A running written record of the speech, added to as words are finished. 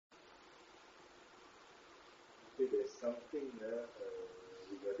Okay, there's something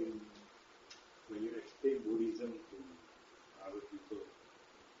regarding when you explain Buddhism to other people.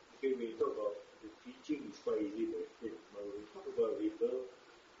 Okay, when you talk about the teaching, it's quite easy to explain. But when you talk about rebirth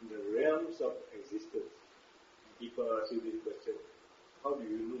in the realms of existence, people ask you this question: how do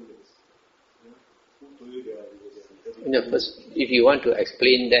you know this? Who told you there are first, if you want to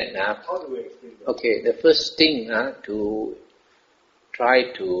explain that, how do we explain that? Okay, the first thing to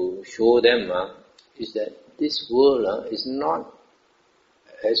try to show them is that this world is not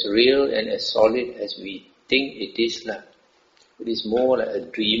as real and as solid as we think it is. It is more like a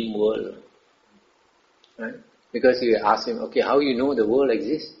dream world. Right? Because you ask him, okay, how you know the world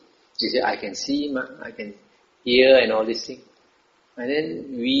exists? He say, I can see, I can hear and all these things. And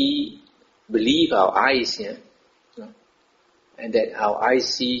then we believe our eyes, and that our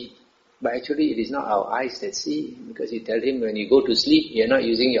eyes see, but actually it is not our eyes that see, because you tell him when you go to sleep, you're not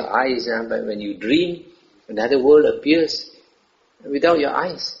using your eyes, but when you dream, another world appears without your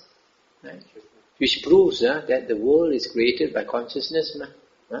eyes. Right? Which proves that the world is created by consciousness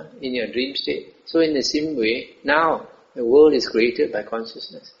in your dream state. So in the same way, now the world is created by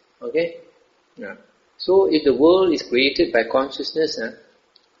consciousness. Okay? Yeah. So if the world is created by consciousness,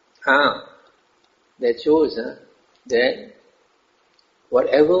 that shows that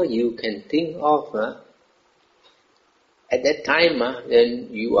whatever you can think of at that time, then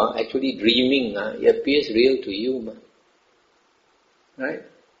you are actually dreaming. It appears real to you. Right?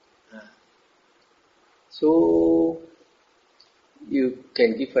 So you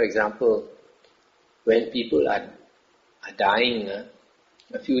can give, for example, when people are dying,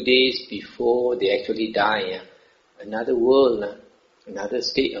 a few days before they actually die, another world, another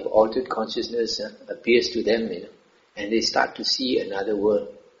state of altered consciousness appears to them, and they start to see another world.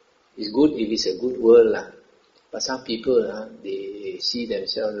 It's good if it's a good world, but some people, they see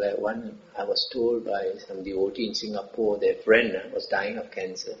themselves like one. I was told by some devotee in Singapore, their friend was dying of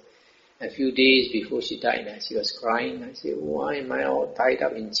cancer. A few days before she died, she was crying. I said, why am I all tied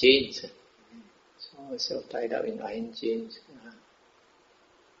up in chains? Saw myself tied up in iron chains.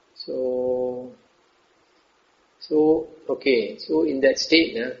 So in that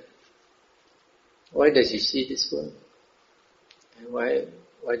state, why does she see this world? And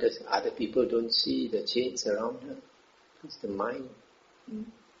why does other people don't see the chains around her? It's the mind.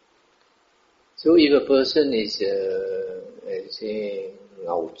 So if a person is, say,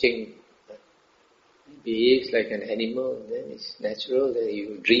 Ngao Cheng, behaves like an animal, then it's natural that he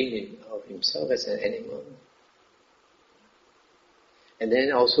will dream of himself as an animal. And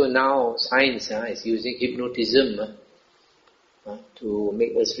then also now science is using hypnotism to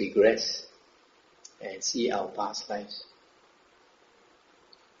make us regress and see our past lives.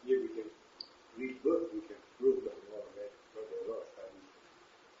 Yeah, we can rebirth, we can prove that more, right? But there are a lot of studies.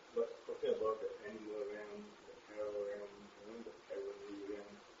 But talking about the animal realm, the feral realm, the heavenly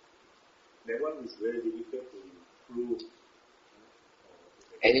realm, that one is very difficult to prove.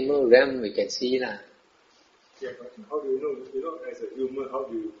 Animal realm we can see lah. Yeah, but how do you know, as a human, how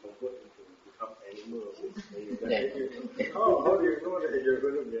do you convert into become animal? How do you know that you're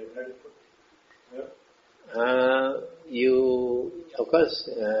going to be an animal? Yeah? You, of course,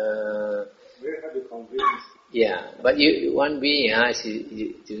 very hard to convince. Yeah, but one being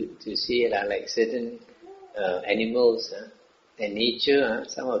to see like certain animals, their nature,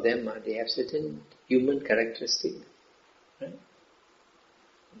 some of them they have certain human characteristics, right?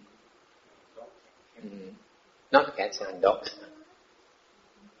 Not cats and dogs.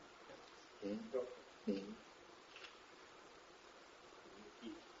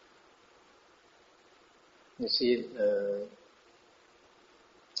 You see,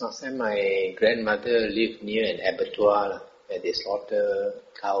 last time my grandmother lived near an abattoir where they slaughter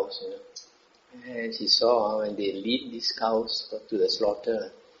cows, and she saw when they lead these cows to the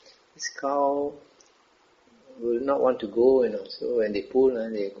slaughter, this cow will not want to go, so when they pull,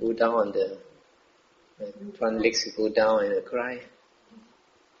 they go down on the front legs, go down and cry.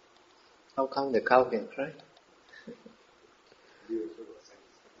 How come the cow can cry?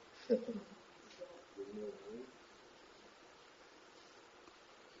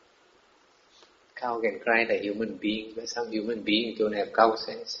 Cow can cry like human being, but some human beings don't have cow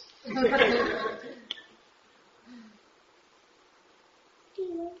sense.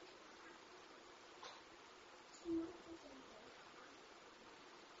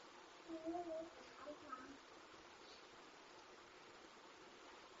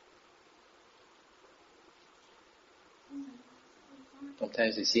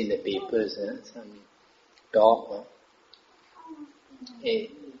 Sometimes you see in the papers, some dog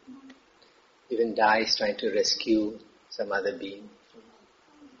even dies trying to rescue some other being.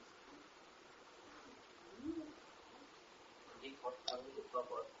 talk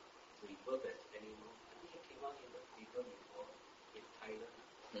about rebirth as animals. I think it came out in the paper before in Thailand.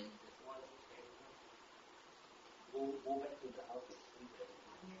 There's one animal go back to the house and sleep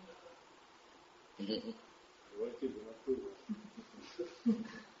and What is not true?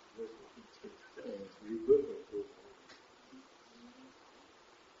 Rebirth also.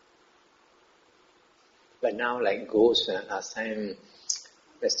 But now, like ghosts, last time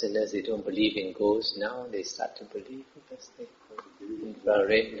Westerners, they don't believe in ghosts. Now they start to believe because they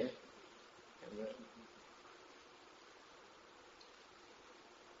infrared. Yeah?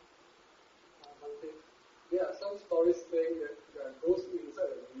 There are some stories saying that there are ghosts inside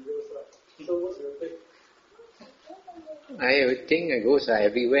the videos. So what's your take? I would think ghosts are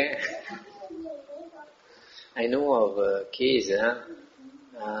everywhere. I know of a case.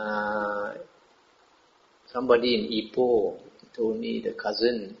 Somebody in Ipoh told me the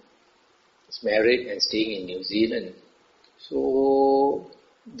cousin is married and staying in New Zealand. So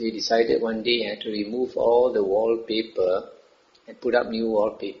they decided one day to remove all the wallpaper and put up new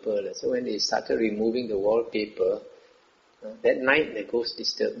wallpaper. So when they started removing the wallpaper, that night the ghost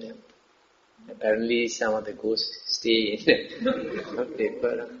disturbed them. Apparently some of the ghosts stay in the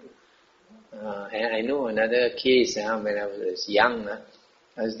wallpaper. And I know another case when I was young.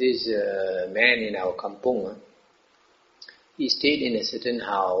 There was this man in our kampung. He stayed in a certain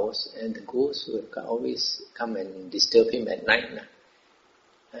house and the ghosts would always come and disturb him at night.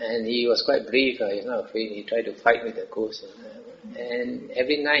 And he was quite brave, he was not afraid. He tried to fight with the ghost. And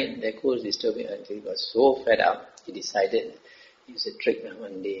every night the ghost disturbed him until he was so fed up, he decided to use a trick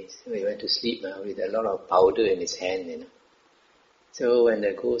one day. So he went to sleep with a lot of powder in his hand. So when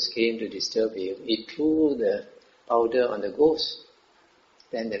the ghost came to disturb him, he threw the powder on the ghost.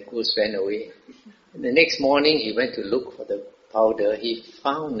 Then the ghost ran away. And the next morning he went to look for the powder. He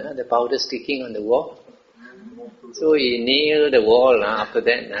found the powder sticking on the wall. So he nailed the wall. After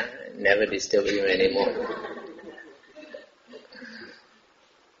that, never disturbed him anymore.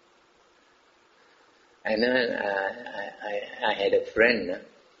 And I had a friend.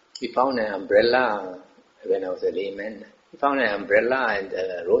 He found an umbrella when I was a layman. He found an umbrella at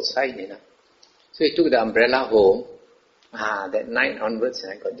the roadside. So he took the umbrella home. That night onwards,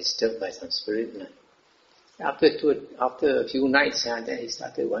 I got disturbed by some spirit. After a few nights, then he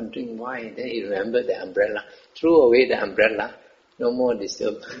started wondering why. Then he remembered the umbrella, threw away the umbrella, no more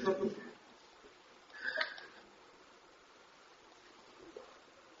disturbed. So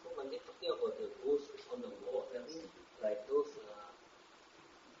when they're talking about the ghosts on the wall, that's like those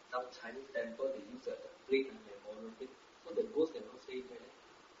some Chinese temple they use a plate and they model it. So the ghost cannot stay there.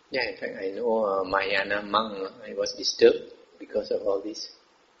 Yeah, in fact, I know a Mahayana monk. I was disturbed because of all these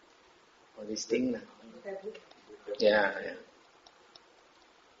things. Yeah.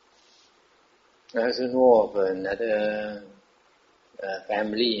 I also know of another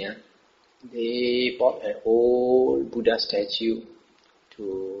family. They bought an old Buddha statue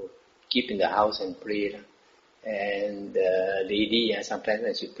to keep in the house and pray. And the lady, sometimes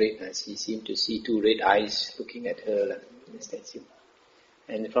when she prayed, she seemed to see two red eyes looking at her in the statue.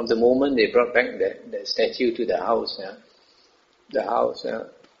 And from the moment they brought back the statue to the house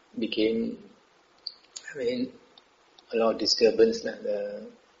became, a lot of disturbance. The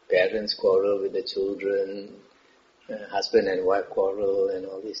parents quarrel with the children, husband and wife quarrel and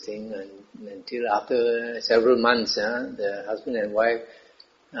all these things. And until after several months, the husband and wife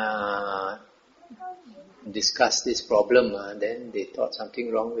discussed this problem. Then they thought something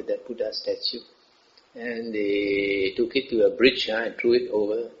wrong with that Buddha statue. And they took it to a bridge and threw it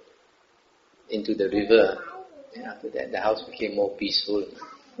over into the river. And after that, the house became more peaceful.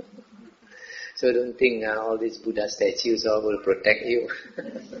 So don't think all these Buddha statues all will protect you.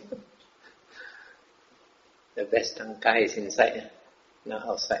 The best tangkai is inside, not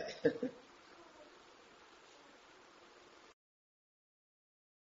outside.